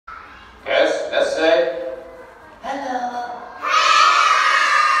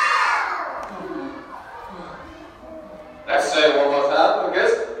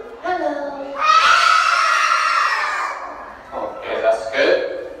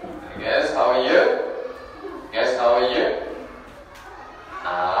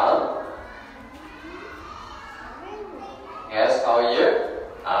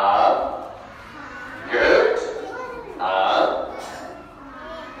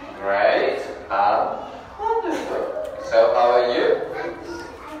Great. Wonderful. So how are you?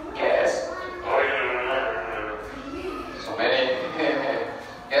 Yes. So many.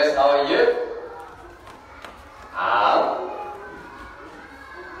 Yes, how are you?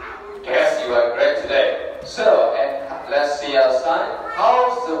 Yes, you are great today. So, let's see outside.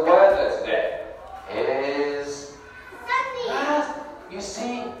 How's the weather today? It is sunny. You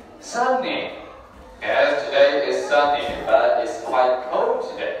see, sunny. Yes, today is sunny, but it's quite cold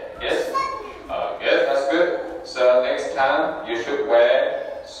today. Yes? Yes, that's good. So next time you should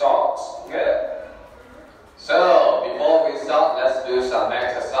wear socks. Good. So before we start, let's do some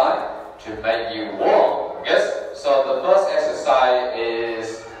exercise to make you warm. Yes? So the first exercise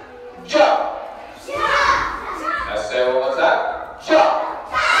is jump. Let's say one more time. Jump.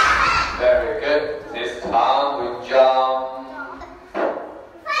 Very good. This time we jump.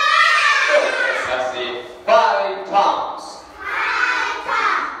 Let's see. 5 times.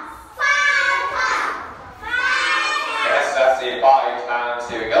 Yes, let's see. 5 times.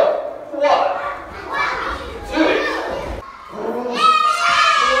 Here we go. 1, 2,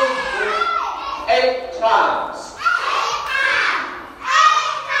 8 times.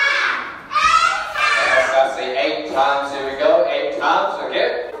 Yes, let's see. 8 times. Here we go. 8 times. Okay.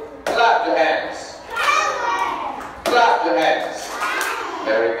 Clap your hands. Clap your hands.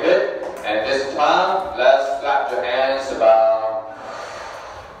 Very good. And this time, let's clap your hands about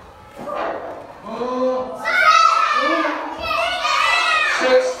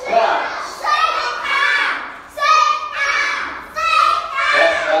 6 times.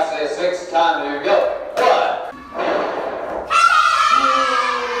 Yes, that's it. 6 times. Here we go. 1,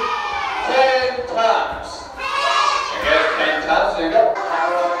 10 times. Okay, 10 times. Here we go.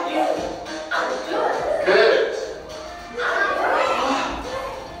 Good.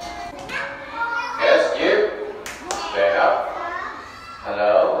 Yes, you. Stand up. Hello,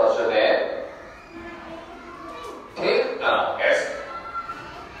 what's your name? Tiếng. Yes.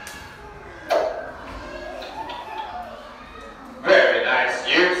 Very nice.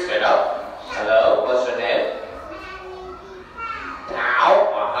 You stand up. Hello, what's your name? Thảo.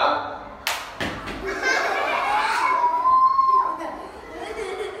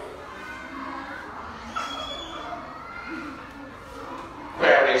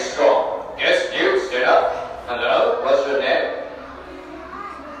 Very strong. Yes, you stand up. Hello, what's your name?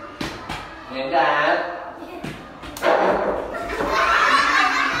 Dad.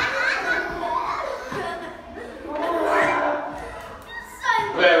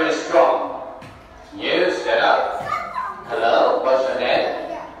 Very strong. You stand up. Hello, what's your name?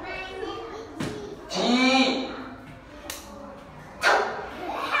 T.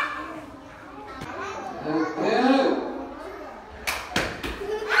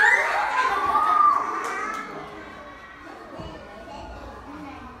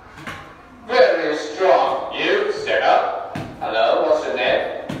 Very strong. You stand up. Hello, what's your name?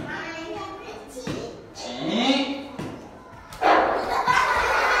 T.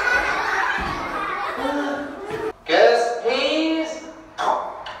 Guess he's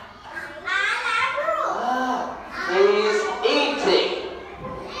eating.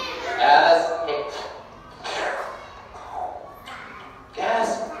 Guess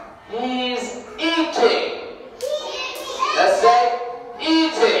he's eating. Let's say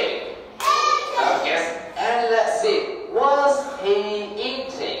eating. Yes, and let's see. Was he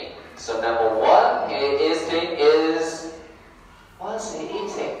eating? So number 1, he is eating is. Was he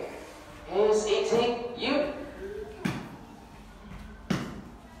eating? He's eating. You.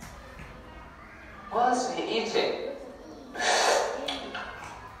 Was he eating?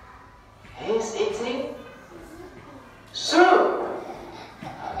 He's eating soup.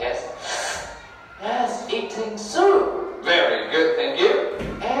 Yes. Yes, eating soup. Very good, thank you.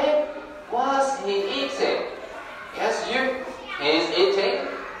 And was he eating? Yes, you. He's eating.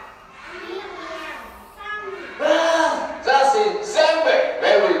 That's it. Sandwich.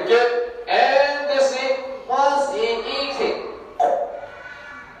 Very good. And that's it. Was he eating?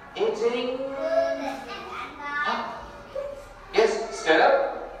 Eating. Yes, stand up.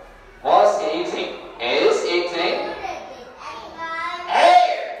 Was he eating? Is eating.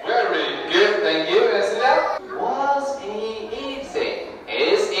 Hey, very good. Thank you. And sit down. Was he eating?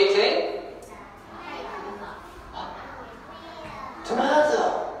 Is eating. Tomato.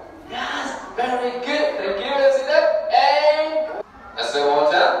 Yes, very good. Thank you. And sit down. And let's say one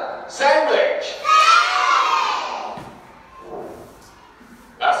more time. Sandwich.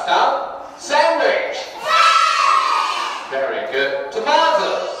 Last time. Sandwich.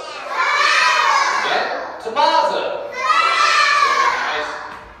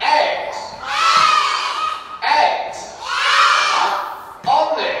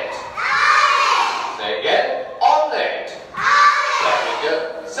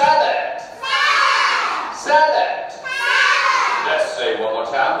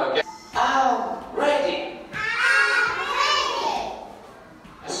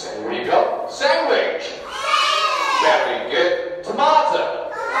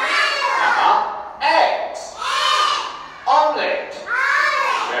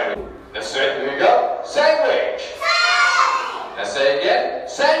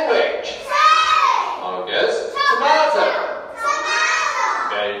 Sandwich. Oh, yes. Tomato.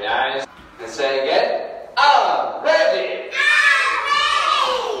 Very nice. Let's say again. I'm ready.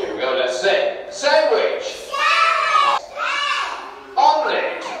 Here we go. Let's say sandwich.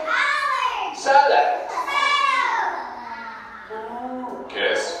 Omelette. Salad.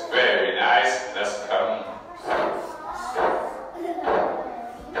 Yes, very nice. Let's come.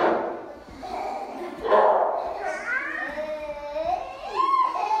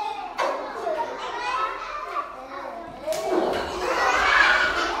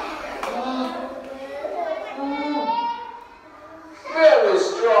 Very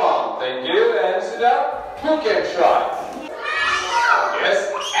strong. Thank you. And sit up. Who can try?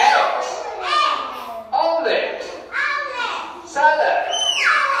 Yes, eggs. Omelette. Salad.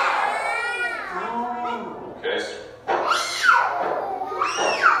 Yes.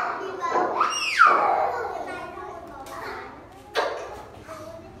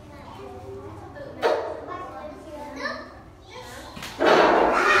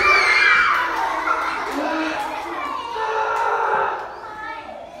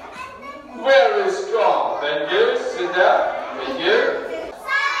 Very strong. Thank you. Sit down. Thank you.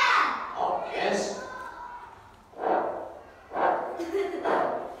 Oh, yes.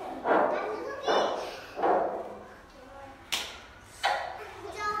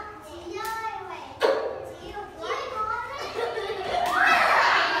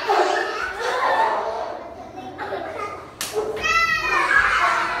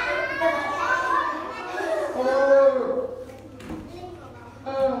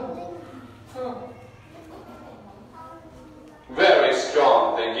 Very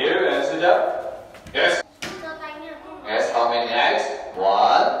strong, thank you. And sit up. Yes. Yes, how many eggs?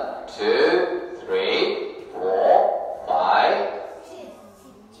 1, 2, 3, 4, 5.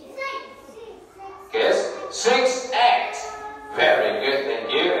 Yes, 6 eggs. Very good,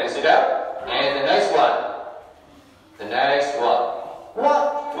 thank you. And sit up. And the next one. The next one.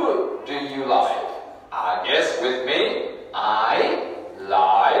 What food do you like? Guess with me. I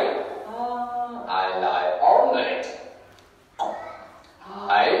like omelette.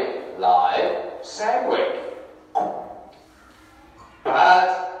 I like sandwich. But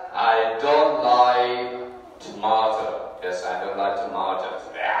I don't like tomato. Yes, I don't like tomatoes.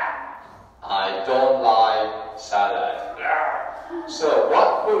 I don't like salad. So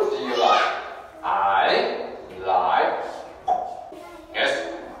what food do you like? I like. Yes.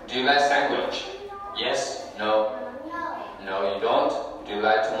 Do you like sandwich? Yes. No. No, you don't. Do you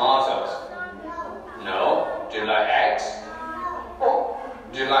like tomatoes? No. Do you like eggs? Oh.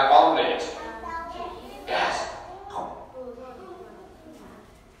 Do you like omelette? Yes.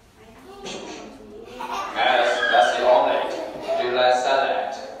 Yes, that's the omelette. Do you like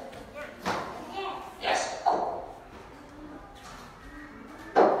salad? Yes.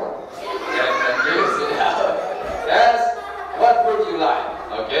 Yes. What would you like?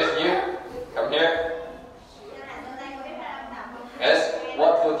 Okay, so you come here. Yes.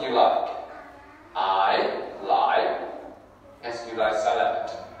 What would you like? I like. Yes, you like salad.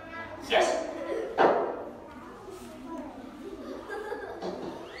 Yes.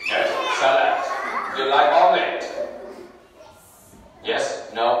 Yes, salad. Do you like omelette?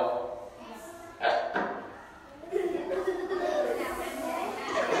 Yes, no. Yes.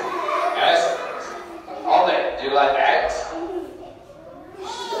 Yes. Omelette. Do you like eggs?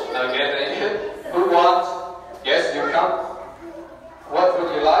 Okay, thank you. Who wants? Yes, you come. What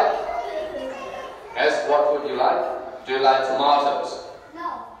would you like? Yes, what would you like? Do you like tomatoes?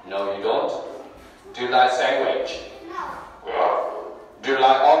 No. No, you don't. Do you like sandwich? No. Do you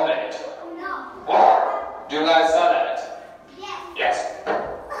like omelette? No. Do you like salad? Yes. Yes.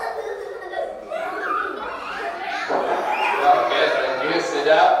 Okay, thank you. Sit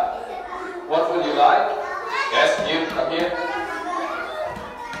down. What would you like? Yes, you come here.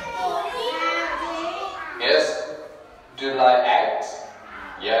 Yes. Do you like eggs?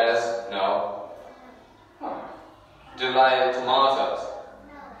 Yes. No. Do you like tomatoes?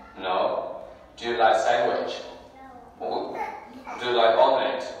 No. Do you like sandwich? No. Do you like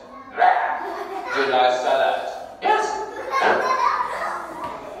omelette? Do you like salad? Yes.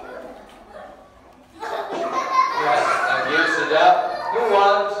 Yes. And you sit up. Who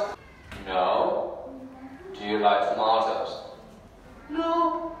wants? No. Do you like tomatoes?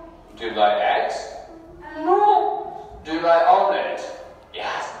 No. Do you like eggs? No. Do you like omelette?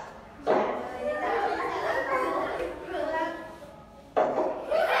 Yes.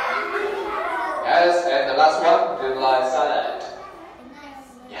 Yes, and the last one, do you like salad?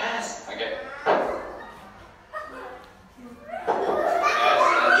 Yes. Okay. Yes,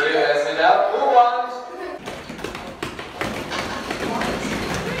 and you sit up. Who wants?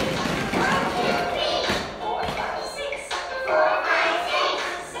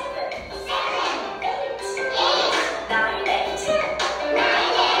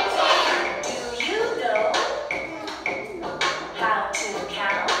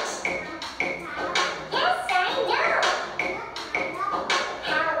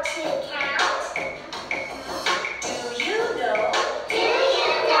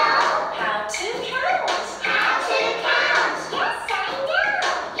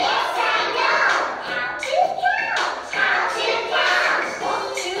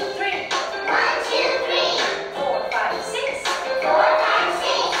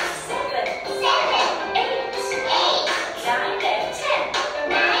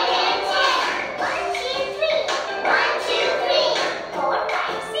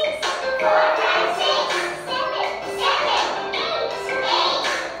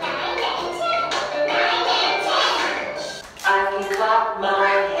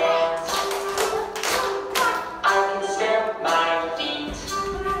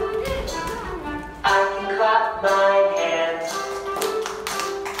 bye.